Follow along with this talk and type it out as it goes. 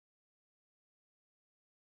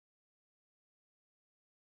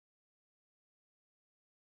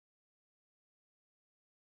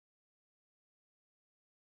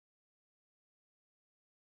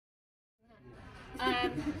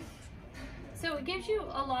So it gives you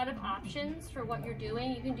a lot of options for what you're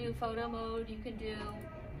doing. You can do photo mode, you can do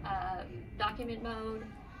document mode,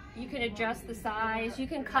 you can adjust the size, you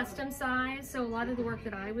can custom size. So a lot of the work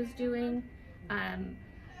that I was doing,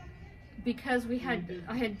 because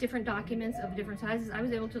I had different documents of different sizes, I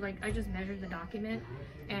was able to, like, I just measured the document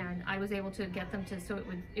and I was able to get them to, so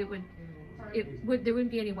there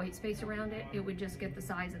wouldn't be any white space around it. It would just get the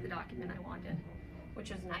size of the document I wanted,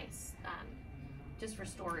 which is nice, just for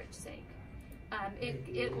storage sake.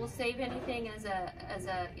 It will save anything as a,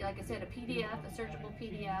 like I said, a PDF, a searchable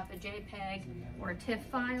PDF, a JPEG, or a TIFF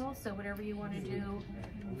file. So whatever you want to do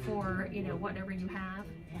for, you know, whatever you have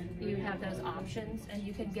those options, and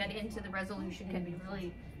you can get into the resolution can be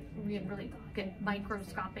really good,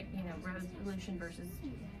 microscopic, you know, resolution versus,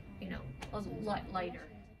 you know, a lot lighter.